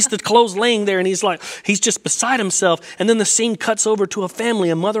he sees the clothes laying there, and he's just beside himself. And then the scene cuts over to a family,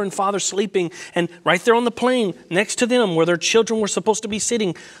 a mother and father sleeping, and right there on the plane next to them where their children were supposed to be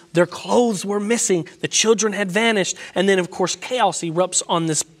sitting, their clothes were missing. The children had vanished. And then, of course, chaos erupts on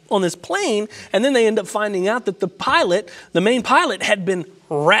this plane, and then they end up finding out that the main pilot, had been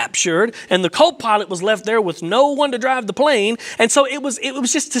raptured, and the co-pilot was left there with no one to drive the plane. And so it was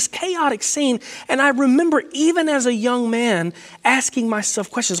just this chaotic scene. And I remember even as a young man asking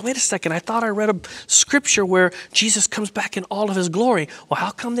myself questions. Wait a second, I thought I read a scripture where Jesus comes back in all of his glory. Well,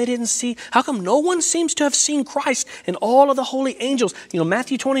 how come no one seems to have seen Christ and all of the holy angels?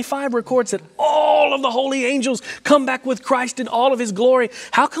 Matthew 25 records that all of the holy angels come back with Christ in all of his glory.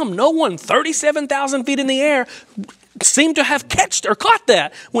 How come no one 37,000 feet in the air seem to have caught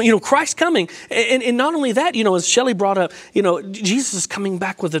that when, Christ coming? And not only that, as Shelley brought up, Jesus is coming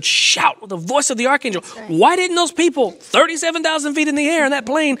back with a shout, with the voice of the archangel. Right. Why didn't those people 37,000 feet in the air in that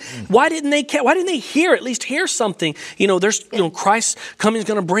plane, why didn't they at least hear something? Christ coming is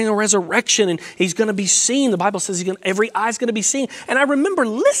going to bring a resurrection, and he's going to be seen. The Bible says every eye's going to be seen. And I remember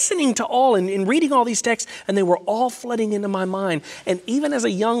listening to all and reading all these texts, and they were all flooding into my mind. And even as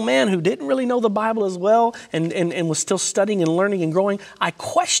a young man who didn't really know the Bible as well and was still studying and learning and growing, I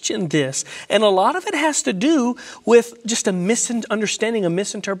questioned this. And a lot of it has to do with just a misunderstanding, a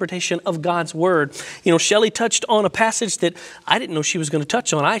misinterpretation of God's word. Shelley touched on a passage that I didn't know she was going to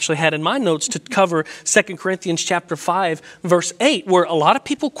touch on. I actually had in my notes to cover 2 Corinthians chapter 5, verse 8, where a lot of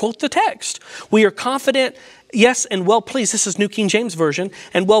people quote the text. We are confident Yes, and well pleased. This is New King James Version.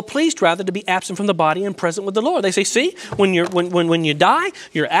 And well pleased, rather, to be absent from the body and present with the Lord. They say, see, when you die,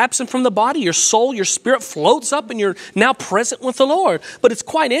 you're absent from the body, your soul, your spirit floats up, and you're now present with the Lord. But it's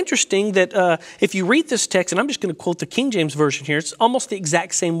quite interesting that if you read this text, and I'm just going to quote the King James Version here, it's almost the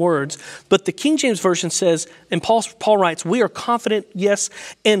exact same words, but the King James Version says, and Paul writes, we are confident, yes,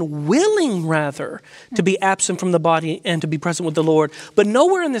 and willing, rather, to be absent from the body and to be present with the Lord. But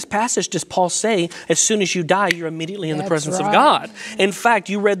nowhere in this passage does Paul say, as soon as you die, you're immediately in the presence of God. In fact,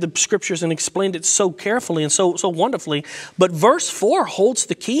 you read the scriptures and explained it so carefully and so wonderfully. But verse 4 holds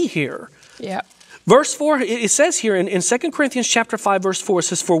the key here. Yeah. Verse 4, it says here in 2 Corinthians chapter 5, verse 4, it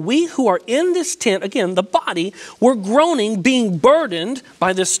says, for we who are in this tent, again, the body, we're groaning, being burdened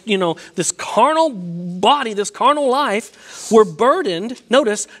by this, this carnal body, this carnal life. We're burdened,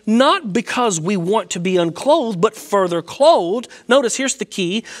 notice, not because we want to be unclothed, but further clothed. Notice, here's the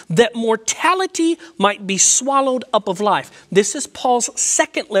key, that mortality might be swallowed up of life. This is Paul's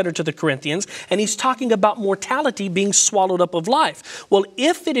second letter to the Corinthians, and he's talking about mortality being swallowed up of life. Well,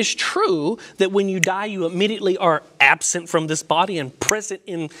 if it is true that when you die, you immediately are absent from this body and present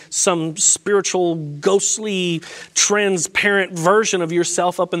in some spiritual, ghostly, transparent version of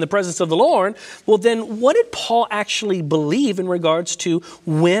yourself up in the presence of the Lord, well then what did Paul actually believe in regards to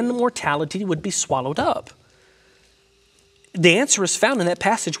when mortality would be swallowed up? The answer is found in that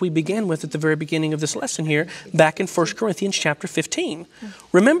passage we began with at the very beginning of this lesson here, back in 1 Corinthians chapter 15.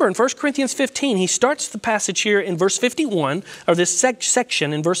 Remember, in 1 Corinthians 15, he starts the passage here in verse 51, or this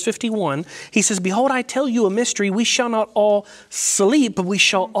section in verse 51. He says, behold, I tell you a mystery. We shall not all sleep, but we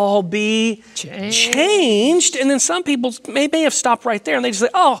shall all be changed. And then some people may have stopped right there, and they just say,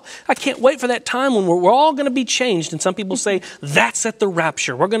 oh, I can't wait for that time when we're all going to be changed. And some people say, that's at the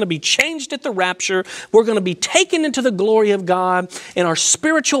rapture. We're going to be changed at the rapture. We're going to be taken into the glory of God in our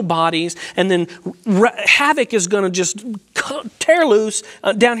spiritual bodies, and then havoc is going to just tear loose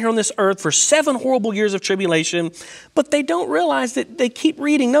down here on this earth for 7 horrible years of tribulation. But they don't realize that they keep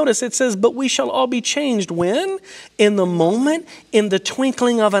reading. Notice it says, but we shall all be changed when? In the moment, in the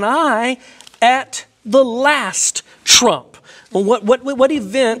twinkling of an eye, at the last trump. Well, what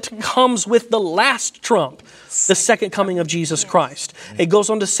event comes with the last trump? The second coming of Jesus Christ. It goes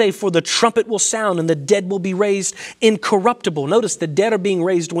on to say, for the trumpet will sound and the dead will be raised incorruptible. Notice the dead are being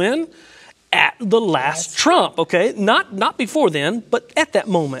raised when? At the last trump, okay? Not before then, but at that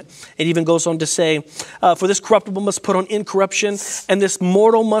moment. It even goes on to say, for this corruptible must put on incorruption, and this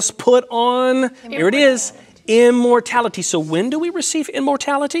mortal must put on, here it is, immortality. So when do we receive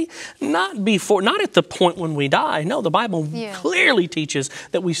immortality? Not at the point when we die. No, the Bible clearly teaches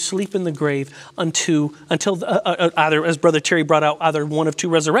that we sleep in the grave until either, as Brother Terry brought out, either one of two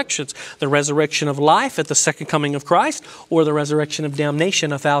resurrections. The resurrection of life at the second coming of Christ, or the resurrection of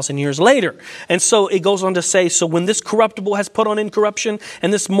damnation 1,000 years later. And so it goes on to say, so when this corruptible has put on incorruption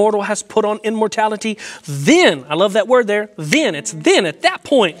and this mortal has put on immortality, then, I love that word there, then, it's then, at that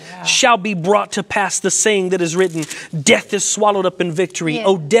point, shall be brought to pass the saying that is written, death is swallowed up in victory. Yeah.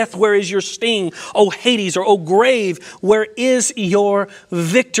 O death, where is your sting? O Hades, or O grave, where is your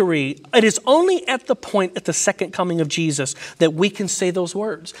victory? It is only at the point at the second coming of Jesus that we can say those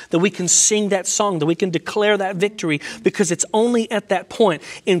words, that we can sing that song, that we can declare that victory, because it's only at that point,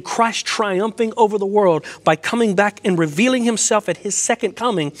 in Christ triumphing over the world by coming back and revealing himself at his second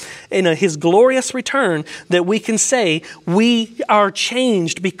coming, in his glorious return, that we can say we are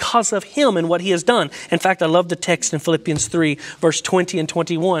changed because of him and what he has done. In fact, I love the text in Philippians 3, verse 20 and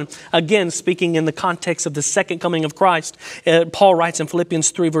 21. Again, speaking in the context of the second coming of Christ, Paul writes in Philippians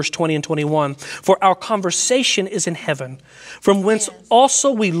 3, verse 20 and 21, for our conversation is in heaven, from whence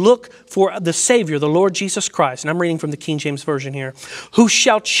also we look for the Savior, the Lord Jesus Christ. And I'm reading from the King James Version here. Who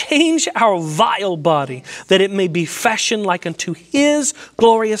shall change our vile body, that it may be fashioned like unto his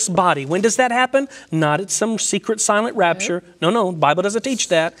glorious body. When does that happen? Not at some secret silent rapture. No, the Bible doesn't teach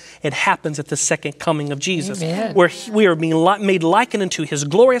that. It happens at the second coming of Jesus. Amen. Where we are being made likened unto his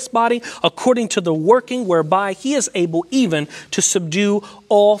glorious body, according to the working whereby he is able even to subdue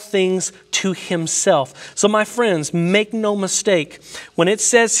all things to himself. So my friends, make no mistake. When it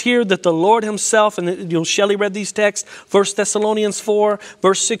says here that the Lord himself, and Shelley read these texts, 1 Thessalonians 4,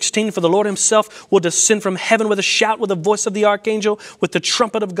 verse 16, for the Lord himself will descend from heaven with a shout, with the voice of the archangel, with the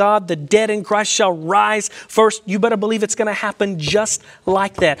trumpet of God. The dead in Christ shall rise first. You better believe it's going to happen just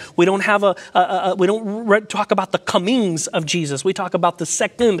like that. We don't have we don't talk about the comings of Jesus. We talk about the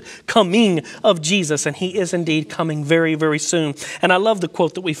second coming of Jesus, and he is indeed coming very, very soon. And I love the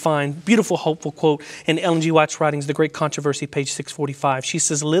quote that we find, beautiful, hopeful quote in Ellen G. White's writings, The Great Controversy, page 645. She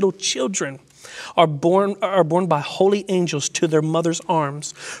says, little children, are born by holy angels to their mother's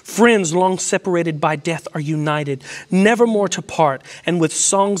arms. Friends long separated by death are united, never more to part, and with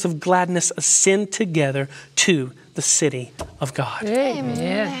songs of gladness ascend together to the city of God.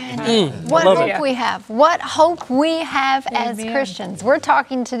 Amen. What hope we have. What hope we have as Amen. Christians. We're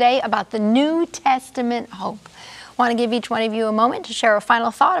talking today about the New Testament hope. I want to give each one of you a moment to share a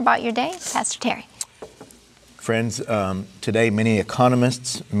final thought about your day. Pastor Terry. Friends, today many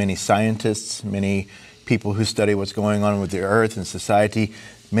economists, many scientists, many people who study what's going on with the earth and society,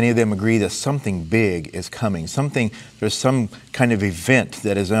 many of them agree that something big is coming. There's some kind of event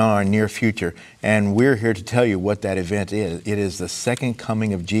that is in our near future, and we're here to tell you what that event is. It is the second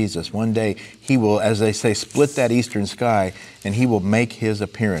coming of Jesus. One day he will, as they say, split that eastern sky, and he will make his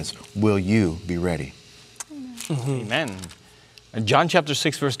appearance. Will you be ready? Amen. John chapter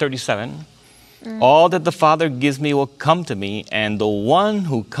 6, verse 37. All that the Father gives me will come to me, and the one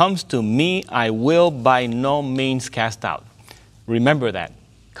who comes to me I will by no means cast out. Remember that.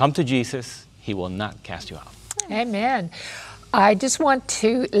 Come to Jesus, he will not cast you out. Amen. I just want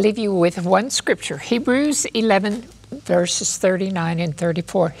to leave you with one scripture, Hebrews 11, verses 39 and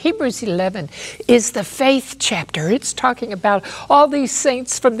 34. Hebrews 11 is the faith chapter. It's talking about all these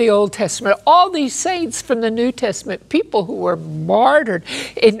saints from the Old Testament, all these saints from the New Testament, people who were martyred,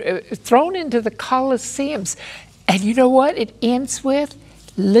 thrown into the Colosseums. And you know what it ends with?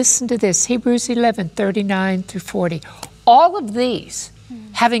 Listen to this, Hebrews 11, 39 through 40. All of these,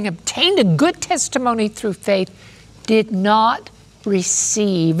 having obtained a good testimony through faith, did not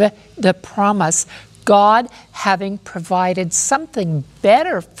receive the promise, God having provided something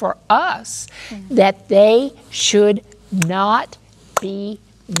better for us, that they should not be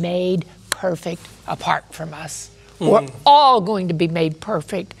made perfect apart from us. We're all going to be made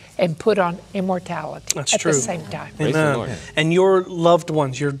perfect and put on immortality at the same time. Amen. And your loved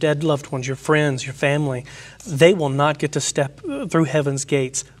ones, your dead loved ones, your friends, your family, they will not get to step through heaven's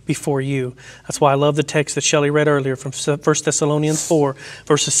gates before you. That's why I love the text that Shelley read earlier from 1 Thessalonians 4,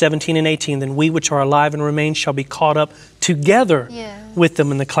 verses 17 and 18. Then we which are alive and remain shall be caught up together with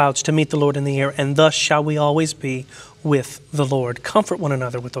them in the clouds to meet the Lord in the air, and thus shall we always be with the Lord. Comfort one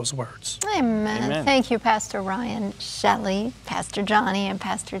another with those words. Amen. Amen. Thank you, Pastor Ryan, Shelley, Pastor Johnny, and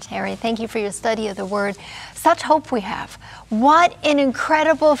Pastor Terry. Thank you for your study of the Word. Such hope we have. What an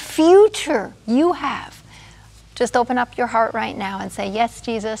incredible future you have. Just open up your heart right now and say, yes,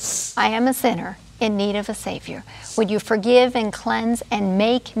 Jesus, I am a sinner in need of a Savior. Would you forgive and cleanse and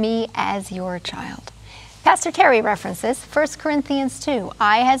make me as your child? Pastor Terry references 1 Corinthians 2.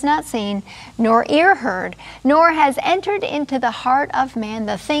 Eye has not seen, nor ear heard, nor has entered into the heart of man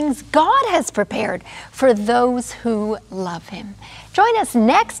the things God has prepared for those who love him. Join us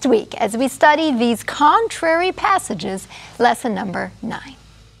next week as we study these contrary passages, lesson number 9.